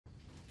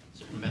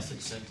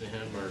message sent to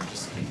him, or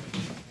just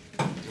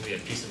maybe a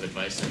piece of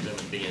advice sent to him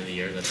at the beginning of the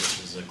year that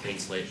this is a clean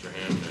slate for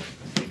him,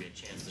 maybe a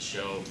chance to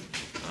show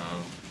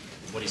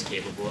what he's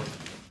capable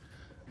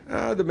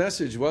of? The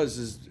message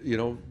was,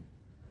 you're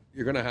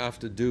going to have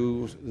to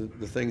do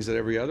the things that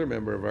every other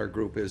member of our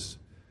group is,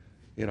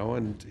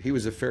 and he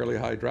was a fairly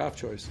high draft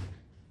choice.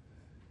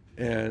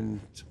 And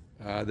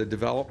the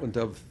development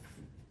of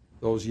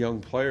those young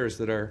players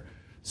that are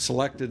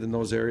selected in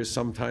those areas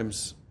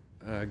sometimes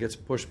gets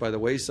pushed by the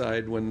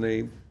wayside when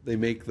they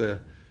make the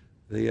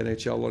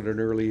NHL at an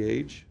early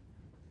age,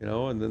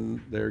 and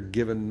then they're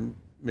given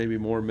maybe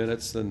more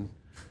minutes than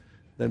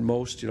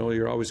most.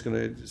 You're always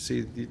going to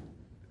see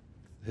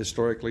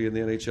historically in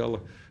the NHL, a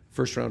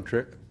first-round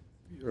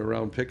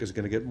pick is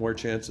going to get more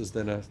chances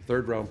than a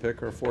third-round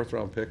pick or a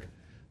fourth-round pick.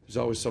 There's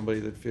always somebody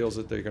that feels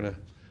that they're going to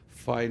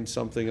find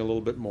something a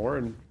little bit more.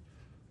 And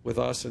with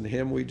us and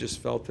him, we just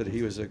felt that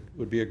he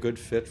would be a good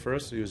fit for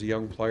us. He was a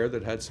young player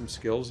that had some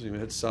skills. He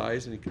had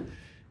size, and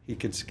he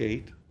can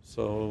skate.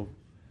 So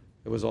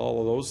it was all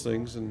of those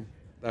things, and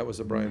that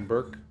was a Brian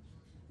Burke,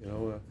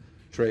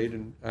 trade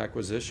and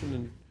acquisition.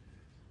 And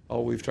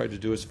all we've tried to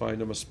do is find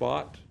him a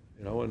spot,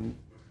 and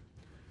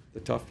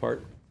the tough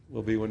part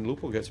will be when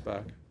Lupo gets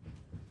back.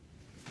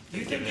 Do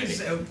you think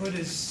his output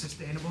is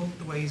sustainable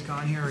the way he's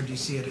gone here, or do you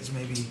see it as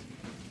maybe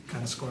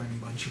kind of scoring in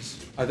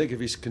bunches? I think if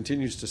he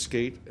continues to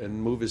skate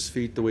and move his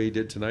feet the way he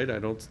did tonight, I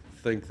don't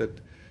think that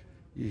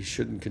he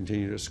shouldn't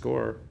continue to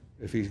score.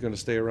 If he's going to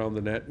stay around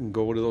the net and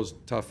go to those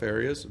tough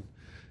areas, and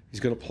he's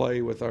going to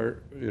play with our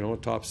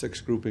top six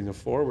grouping of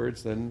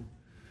forwards, then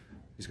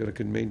he's going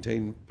to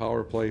maintain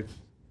power play,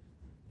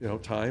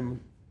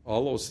 time.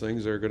 All those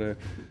things are going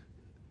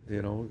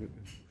to,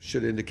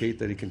 should indicate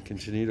that he can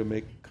continue to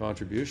make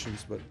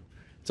contributions, but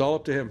it's all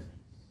up to him.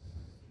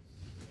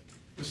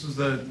 This is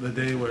the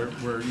day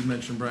where you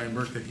mentioned Brian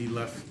Burke, that he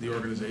left the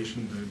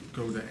organization to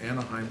go to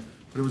Anaheim,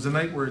 but it was a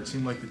night where it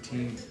seemed like the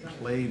team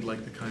played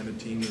like the kind of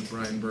team that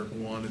Brian Burke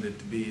wanted it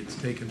to be. It's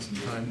taken some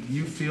time. Do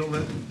you feel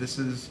that this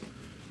is,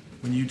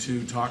 when you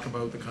two talk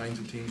about the kinds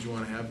of teams you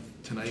want to have,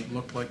 tonight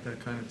look like that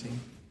kind of team?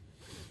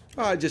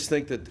 I just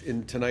think that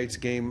in tonight's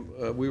game,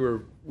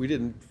 we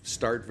didn't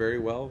start very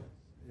well,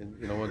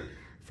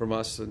 from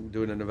us and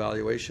doing an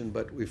evaluation,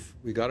 but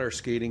we got our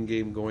skating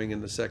game going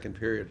in the second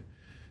period.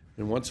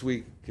 And once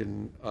we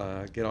can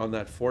get on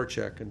that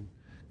forecheck and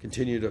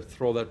continue to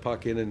throw that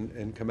puck in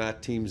and come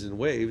at teams in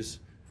waves,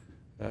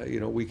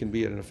 we can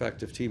be an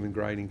effective team in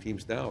grinding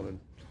teams down. And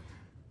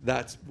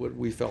that's what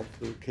we felt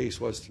the case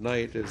was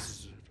tonight,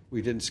 is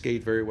we didn't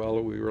skate very well.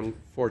 We were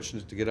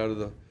fortunate to get out of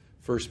the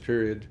first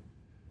period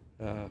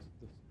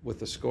with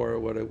the score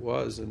of what it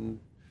was. And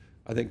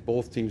I think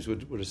both teams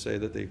would say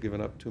that they've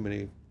given up too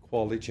many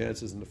quality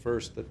chances in the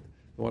first, that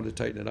they wanted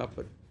to tighten it up.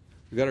 But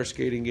we got our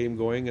skating game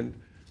going, and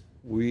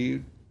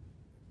we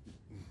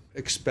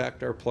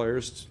expect our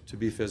players to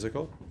be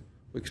physical.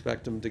 We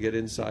expect them to get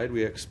inside.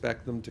 We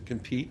expect them to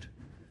compete,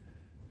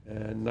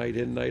 and night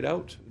in, night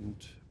out. And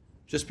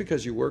just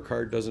because you work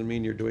hard doesn't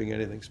mean you're doing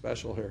anything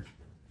special here.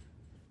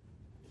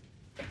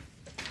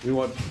 We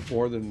want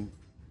more than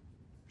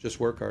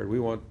just work hard. We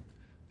want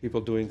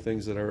people doing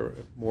things that are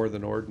more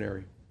than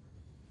ordinary.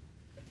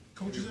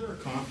 Coach, is there a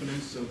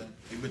confidence so that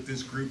with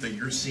this group that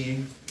you're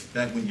seeing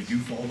that when you do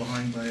fall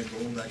behind by a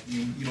goal that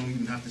you don't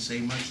even have to say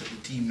much, that the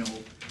team know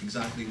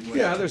exactly what?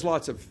 Yeah, there's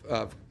lots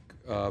of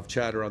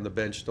chatter on the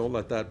bench. Don't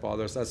let that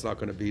bother us. That's not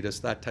going to beat us.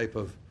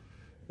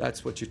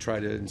 That's what you try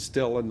to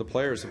instill, and the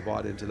players have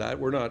bought into that.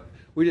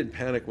 We didn't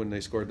panic when they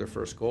scored their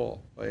first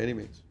goal by any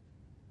means.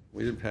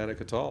 We didn't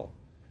panic at all.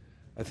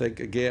 I think,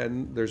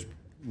 again, there's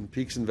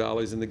peaks and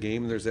valleys in the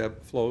game, and there's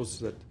ebb flows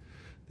that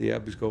the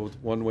ebbs go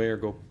one way or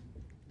go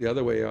the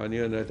other way on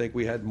you, and I think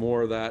we had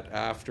more of that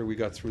after we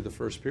got through the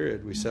first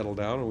period. We settled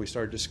down and we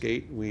started to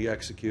skate, and we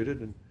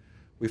executed, and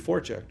we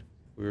forechecked.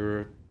 We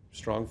were a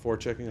strong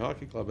forechecking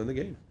hockey club in the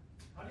game.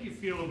 How do you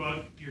feel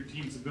about your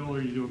team's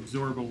ability to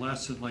absorb a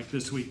lesson like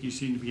this week? You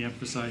seem to be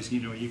emphasizing,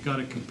 you've got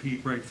to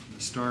compete right from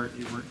the start.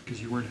 Because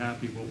you weren't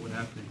happy what would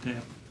happen in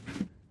Tampa.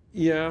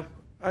 Yeah,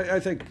 I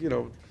think,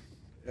 do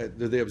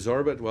they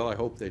absorb it? Well, I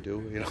hope they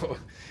do.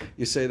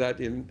 You say that,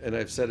 and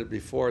I've said it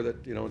before,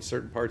 that in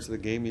certain parts of the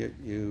game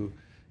you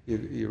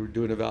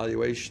do an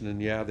evaluation,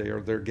 and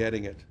they're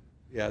getting it.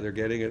 Yeah, they're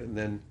getting it, and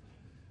then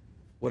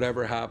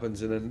whatever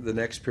happens, and then the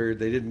next period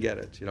they didn't get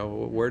it.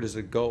 Where does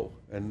it go?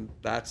 And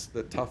that's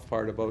the tough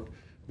part about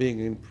being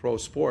in pro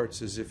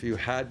sports, is if you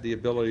had the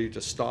ability to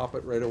stop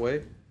it right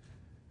away,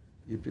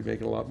 you'd be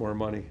making a lot more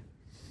money.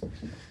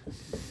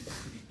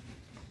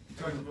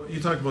 You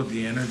talked about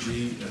the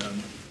energy.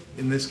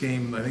 In this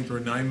game, I think there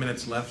were 9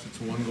 minutes left. It's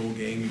a one-goal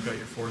game. You've got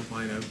your fourth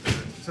line out there.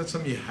 Is that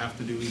something you have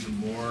to do even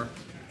more?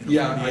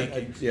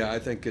 I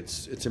think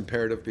it's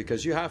imperative,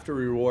 because you have to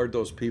reward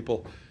those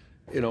people.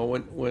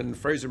 When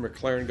Fraser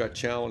McLaren got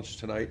challenged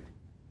tonight,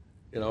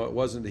 he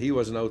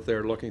wasn't out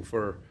there looking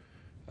for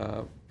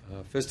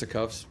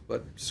fisticuffs,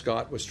 but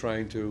Scott was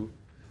trying to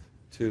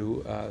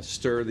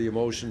stir the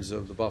emotions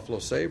of the Buffalo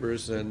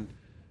Sabres, and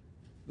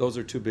those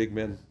are two big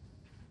men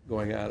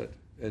going at it.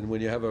 and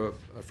when you have a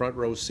front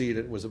row seat,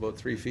 it was about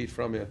 3 feet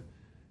from you.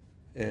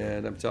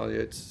 And I'm telling you,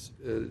 it's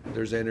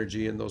there's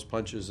energy in those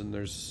punches, and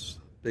there's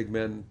big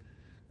men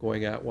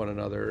going at one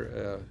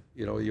another.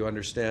 You know, you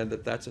understand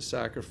that that's a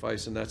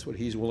sacrifice, and that's what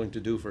he's willing to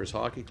do for his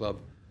hockey club.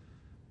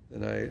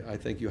 And I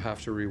think you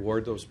have to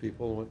reward those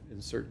people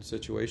in certain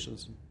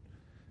situations.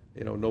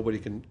 You know, nobody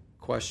can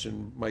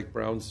question Mike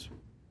Brown's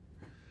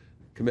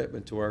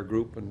commitment to our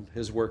group and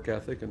his work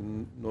ethic,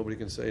 and nobody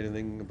can say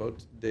anything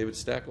about David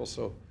Steckel.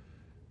 So,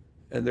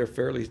 and they're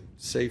fairly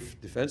safe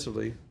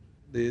defensively.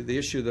 The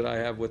issue that I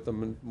have with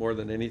them more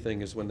than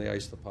anything is when they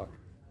ice the puck,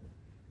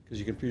 because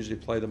you can usually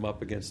play them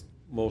up against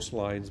most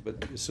lines,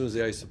 but as soon as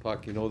they ice the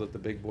puck, you know that the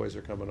big boys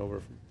are coming over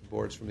from the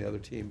boards from the other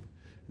team.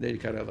 And they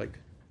kind of like,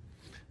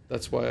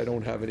 that's why I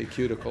don't have any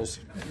cuticles. Is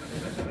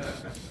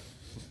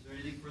there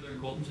anything further in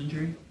Colton's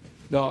injury?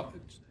 No,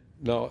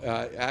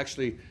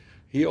 actually,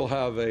 he'll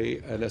have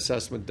an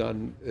assessment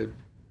done,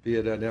 be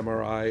it an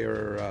MRI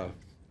or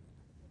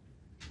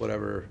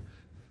whatever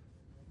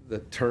the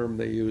term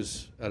they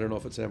use. I don't know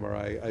if it's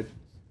MRI. It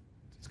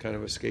kind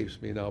of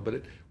escapes me now,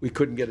 but we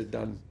couldn't get it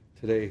done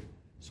today,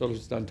 so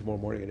it's done tomorrow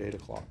morning at 8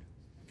 o'clock.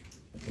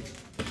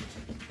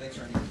 Thanks,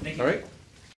 Randy. All right.